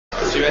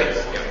You ready?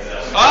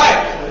 All right.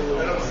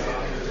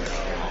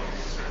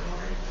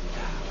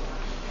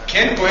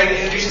 Ken, go ahead and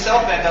introduce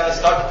yourself and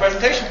start the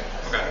presentation.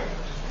 Okay.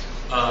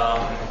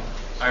 Hi,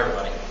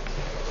 everybody.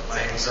 My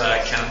name's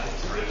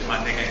Ken.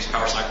 My nickname is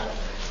Pwrcycle.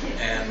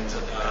 And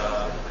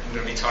I'm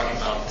going to be talking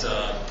about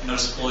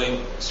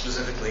Metasploit,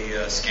 specifically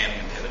scanning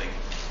and pivoting.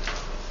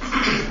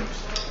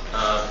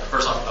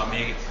 First off, about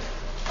me,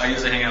 I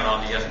usually hang out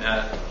on the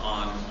FNet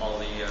on all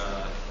the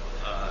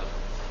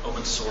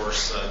open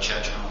source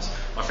chat channels.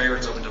 My favorite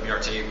is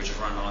OpenWRT, which is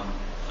run on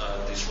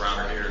this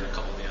router here and a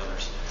couple of the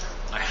others.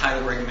 I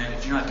highly recommend,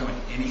 if you're not doing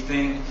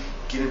anything,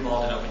 get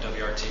involved in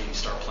OpenWRT and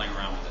start playing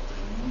around with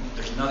it.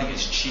 There's nothing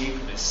as cheap,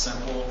 it's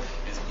simple,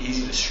 it's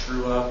easy to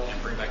screw up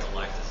and bring back to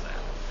life as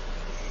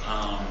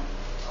that.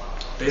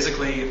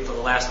 Basically, for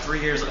the last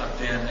 3 years, I've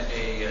been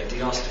a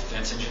DDoS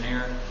defense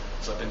engineer.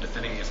 So I've been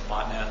defending against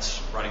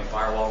botnets, writing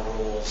firewall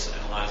rules,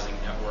 analyzing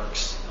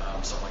networks,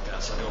 stuff like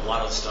that. So I do a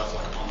lot of the stuff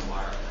like on the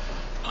wire.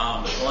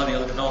 A lot of the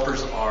other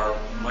developers are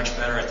much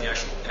better at the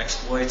actual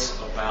exploits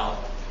about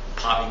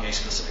popping a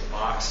specific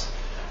box.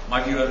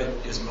 My view of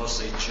it is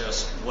mostly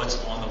just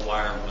what's on the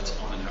wire and what's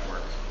on the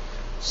network.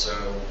 So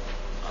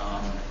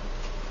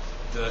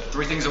the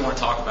three things I want to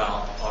talk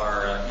about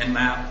are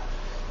Nmap,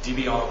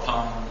 DB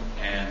autopwn,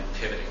 and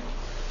pivoting.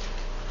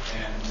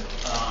 And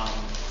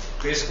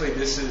basically,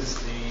 this is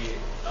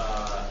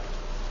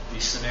the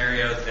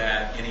scenario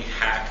that any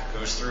hack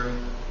goes through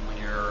when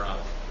you're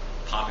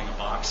popping a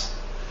box.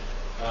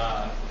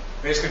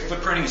 Basically,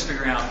 footprinting is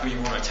figuring out who you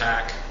want to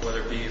attack, whether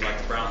it be like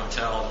the Brown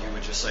Hotel. You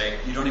would just say,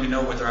 you don't even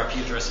know what their IP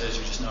address is,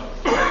 you just know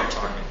where you're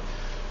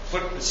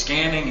targeting.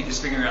 Scanning is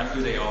figuring out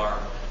who they are,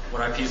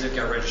 what IPs they've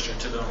got registered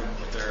to them,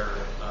 what their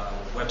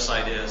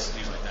website is,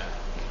 things like that.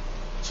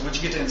 So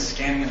once you get to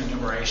scanning and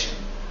enumeration,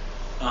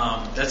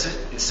 that's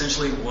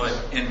essentially what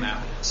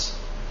Nmap is.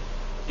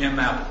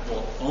 Nmap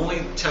will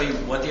only tell you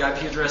what the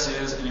IP address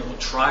is, and it will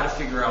try to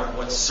figure out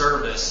what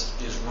service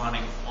is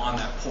running on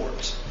that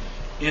port.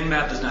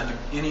 Nmap does not do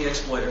any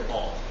exploit at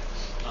all.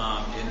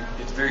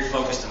 It's very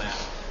focused on that.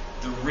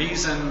 The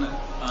reason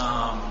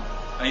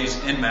I use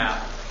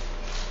Nmap,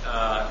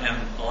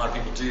 and a lot of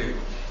people do,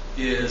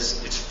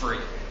 is it's free.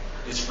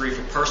 It's free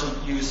for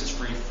personal use, it's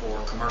free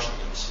for commercial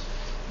use.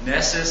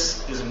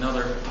 Nessus is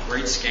another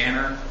great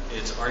scanner.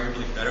 It's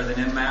arguably better than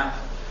Nmap,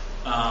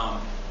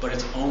 but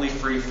it's only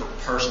free for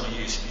personal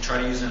use. If you try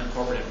to use it in a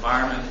corporate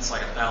environment, it's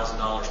like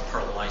 $1,000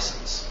 per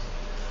license.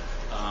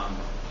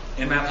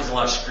 Nmap has a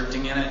lot of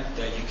scripting in it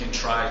that you can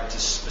try to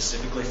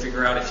specifically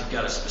figure out if you've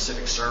got a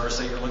specific service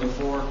that you're looking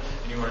for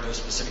and you want to do a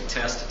specific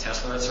test to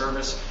test for that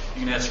service.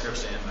 You can add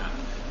scripts to Nmap.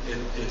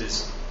 It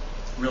is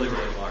really,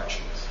 really large.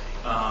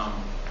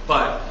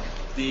 But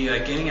the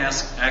gaining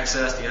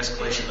access, the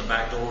escalation, the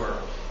backdoor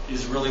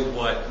is really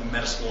what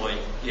Metasploit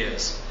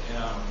is.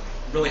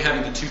 Really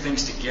having the two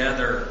things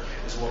together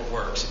is what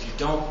works. If you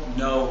don't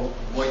know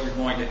what you're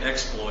going to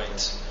exploit,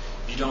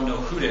 if you don't know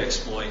who to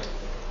exploit,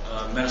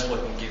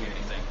 Metasploit won't give you anything.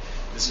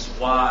 This is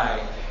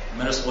why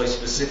Metasploit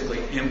specifically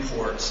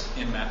imports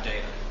Nmap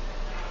data.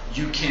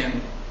 You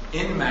can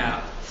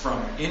Nmap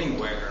from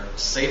anywhere,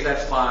 save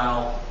that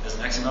file as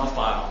an XML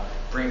file,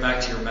 bring it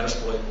back to your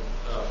Metasploit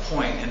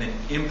point, and then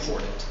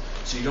import it.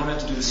 So you don't have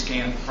to do the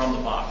scan from the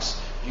box.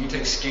 You can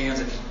take scans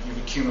that you've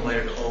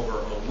accumulated over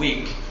a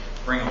week,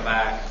 bring them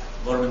back,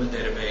 load them in the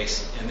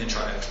database, and then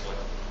try to exploit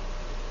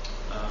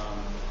them.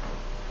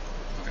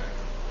 Okay.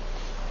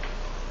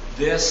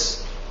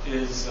 This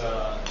is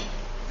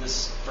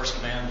this first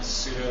command is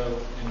sudo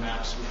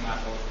nmap spoof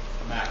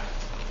Mac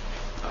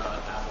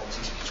Apple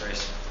TCP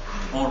trace.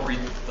 I won't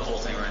read the whole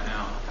thing right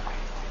now,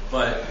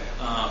 but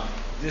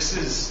this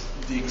is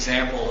the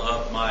example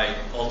of my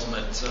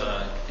ultimate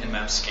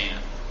Nmap scan.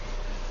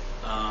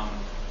 I've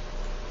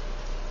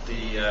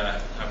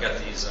got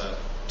these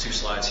two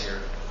slides here.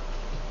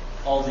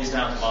 All of these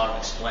down at the bottom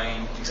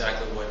explain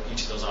exactly what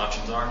each of those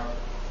options are.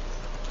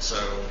 So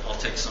I'll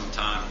take some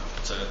time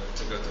to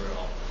go through it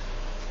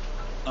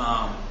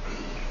all.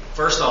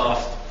 First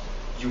off,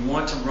 you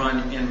want to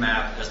run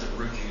Nmap as the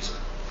root user.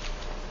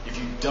 If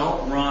you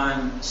don't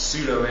run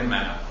sudo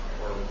Nmap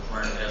or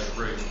run it as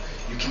root,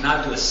 you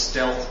cannot do a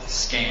stealth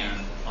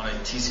scan on a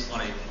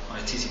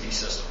TCP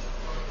system.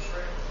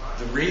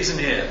 The reason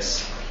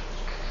is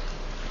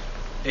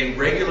a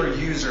regular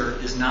user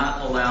is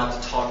not allowed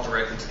to talk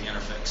directly to the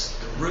interface.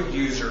 The root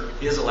user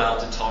is allowed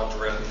to talk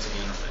directly to the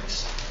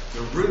interface.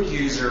 The root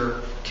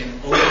user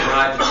can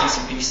override the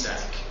TCP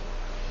stack.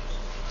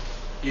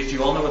 If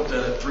you all know what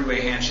the three-way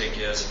handshake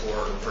is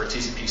for a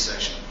TCP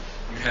session,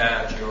 you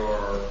have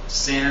your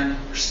SYN,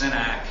 your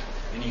SYN-ACK,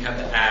 then you have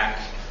the ACK,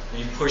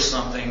 then you push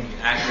something, you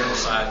ACK the other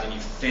side, then you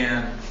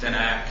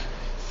FIN-ACK,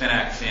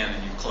 FIN-ACK, FIN,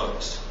 and you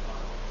close.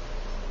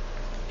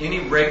 Any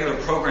regular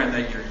program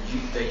that you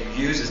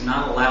use is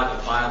not allowed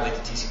to violate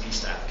the TCP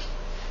stack.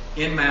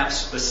 Nmap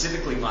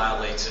specifically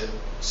violates it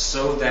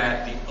so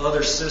that the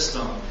other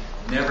system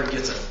never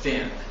gets a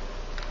FIN.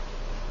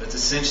 That's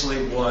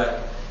essentially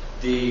what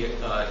the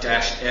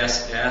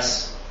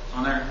 -SS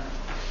on there,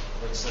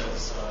 where it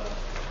says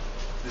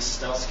this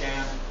stealth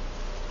scan.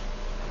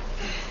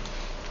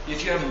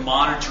 if you have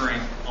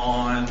monitoring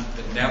on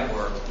the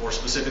network, or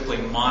specifically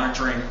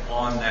monitoring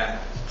on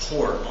that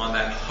port, on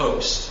that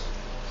host,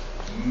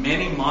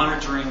 many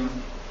monitoring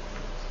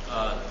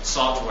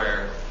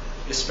software,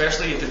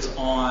 especially if it's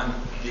on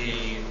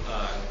the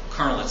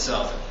kernel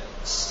itself.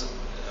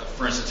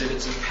 For instance, if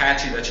it's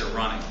Apache that you're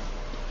running,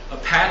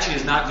 Apache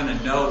is not going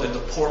to know that the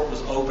port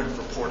was open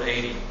for port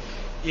 80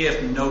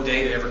 if no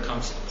data ever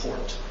comes to the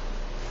port.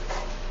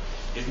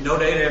 If no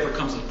data ever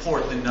comes to the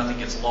port, then nothing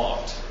gets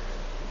logged.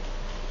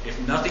 If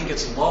nothing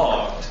gets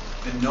logged,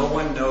 then no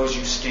one knows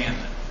you scanned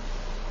them.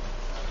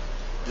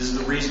 This is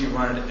the reason you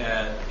run it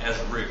as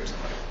root.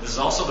 This is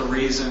also the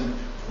reason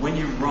when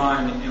you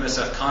run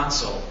MSF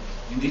console,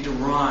 you need to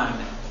run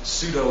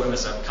sudo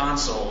MSF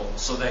console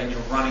so that you're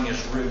running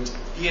as root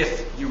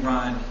if you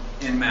run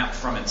Nmap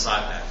from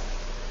inside that.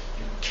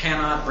 You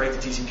cannot break the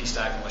TCP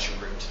stack unless you're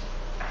root.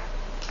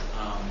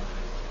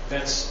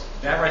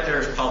 That right there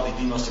is probably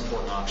the most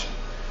important option.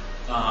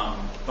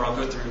 But I'll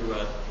go through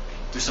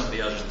some of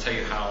the others and tell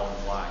you how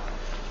and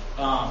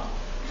why.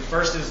 The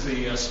first is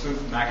the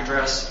Spoof Mac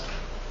Address.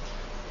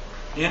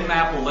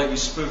 Nmap will let you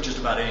spoof just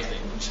about anything.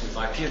 You can spoof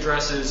IP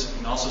addresses. You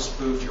can also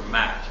spoof your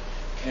Mac.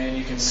 And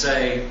you can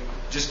say,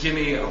 just give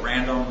me a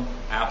random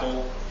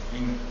Apple.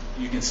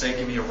 You can say,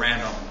 give me a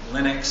random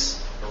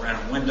Linux, a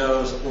random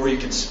Windows, or you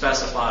can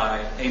specify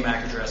a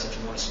MAC address if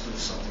you want to spoof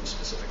something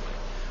specifically.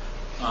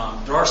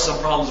 There are some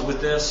problems with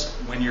this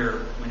when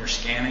you're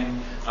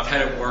scanning. I've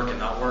had it work and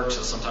not work,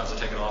 so sometimes I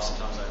take it off,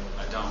 sometimes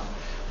I don't.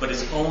 But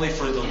it's only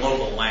for the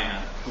local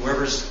LAN.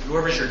 Whoever's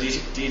your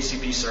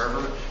DHCP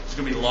server is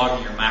going to be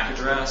logging your MAC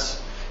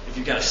address. If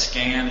you've got a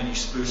scan and you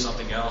spoof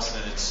something else,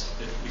 then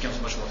it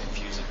becomes much more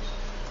confusing.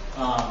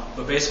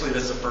 But basically,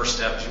 that's the first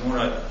step. Is you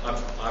want to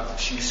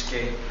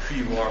obfuscate who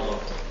you are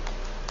locally.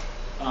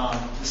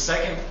 The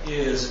second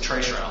is a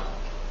trace route.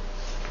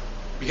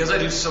 Because I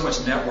do so much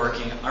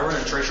networking, I run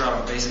a trace route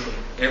on basically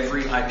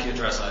every IP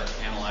address I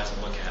analyze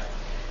and look at.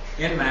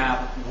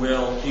 Nmap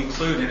will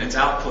include in its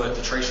output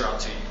the trace route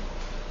to you.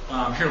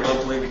 Here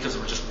locally, because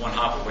we're just one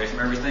hop away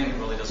from everything, it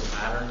really doesn't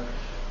matter.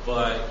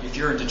 But if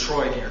you're in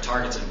Detroit and your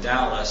target's in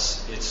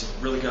Dallas, it's a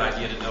really good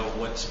idea to know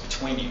what's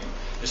between you,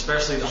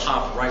 especially the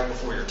hop right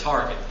before your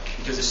target.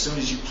 Because as soon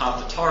as you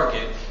pop the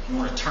target, you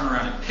want to turn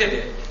around and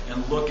pivot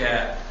and look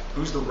at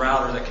who's the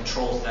router that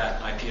controls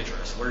that IP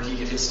address? Where did he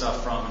get his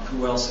stuff from, and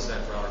who else is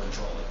that router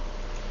controlling?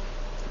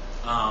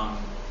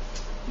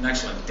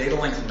 Next one, data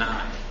length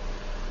 9.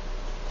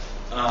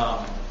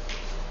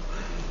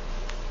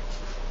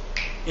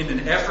 In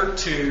an effort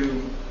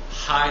to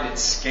hide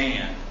its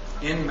scan,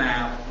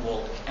 Nmap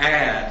will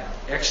add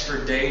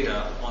extra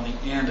data on the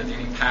end of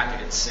any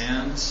packet it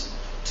sends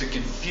to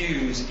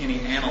confuse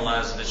any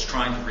analyzer that's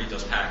trying to read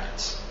those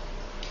packets.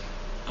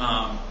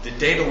 The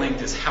data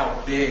length is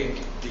how big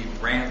the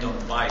random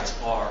bytes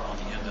are on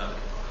the end of it.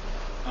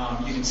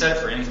 You can set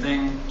it for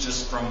anything.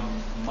 Just from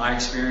my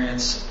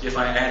experience, if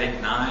I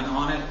added 9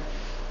 on it,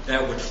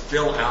 that would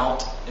fill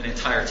out an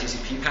entire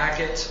TCP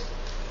packet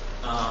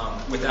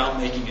without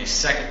making a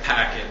second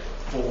packet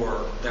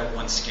for that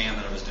one scan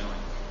that I was doing.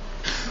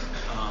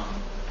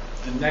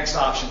 The next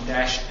option,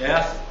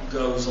 -F,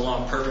 goes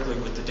along perfectly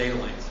with the data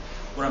length.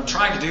 What I'm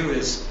trying to do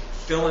is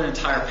fill an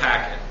entire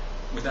packet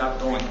without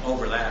going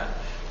over that.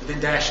 But then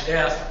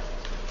 -F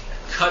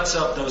cuts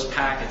up those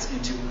packets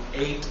into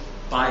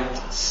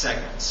 8-byte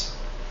segments.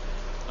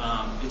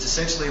 It's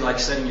essentially like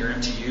setting your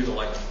MTU to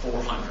like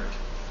 400.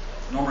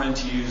 Normal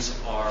MTUs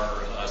are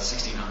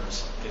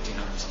 1600s,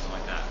 1500s, something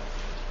like that.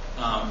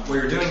 What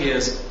you're doing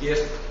is, if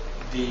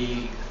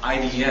the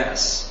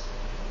IDS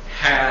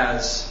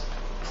has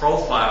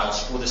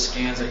profiles for the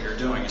scans that you're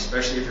doing,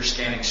 especially if you're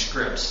scanning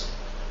scripts,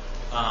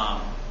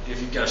 if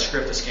you've got a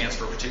script that scans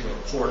for a particular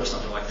port or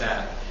something like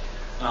that,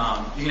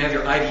 you can have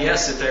your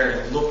IDS sit there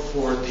and look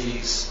for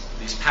these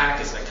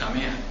packets that come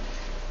in.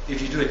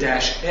 If you do a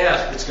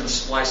 -F, it's going to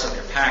splice up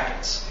your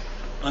packets.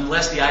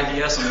 Unless the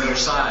IDS on the other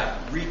side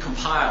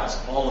recompiles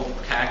all of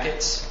the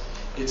packets,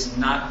 it's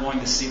not going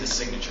to see the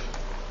signature.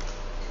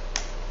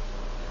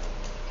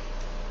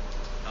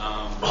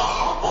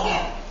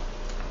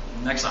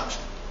 Next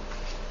option,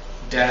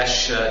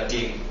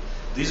 -D.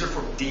 These are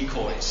for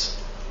decoys.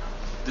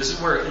 This is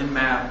where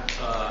Nmap,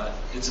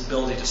 its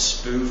ability to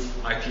spoof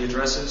IP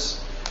addresses,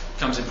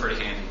 comes in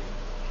pretty handy.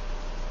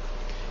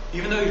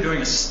 Even though you're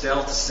doing a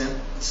stealth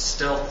send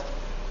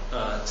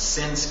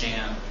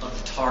scan of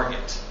the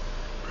target,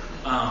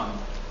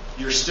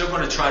 you're still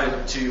going to try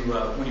to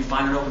when you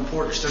find an open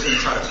port, you're still going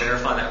to try to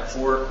verify that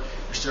port.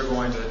 You're still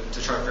going to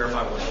try to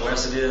verify what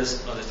OS it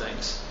is, other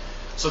things.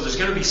 So there's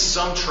going to be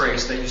some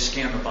trace that you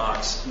scan the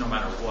box no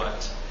matter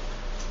what.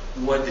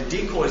 What the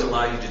decoys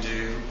allow you to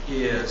do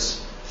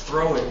is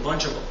throw a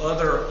bunch of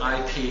other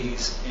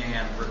IPs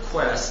and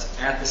requests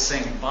at the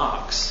same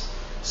box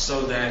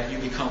so that you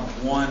become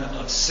one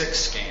of 6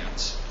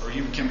 scans, or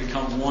you can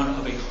become one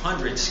of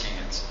 100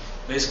 scans,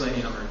 basically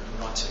any number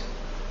you want to.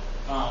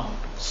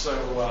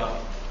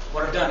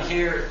 What I've done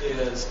here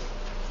is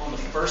on the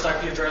first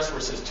IP address where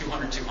it says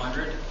 200,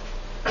 200,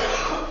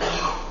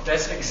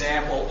 that's an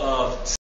example of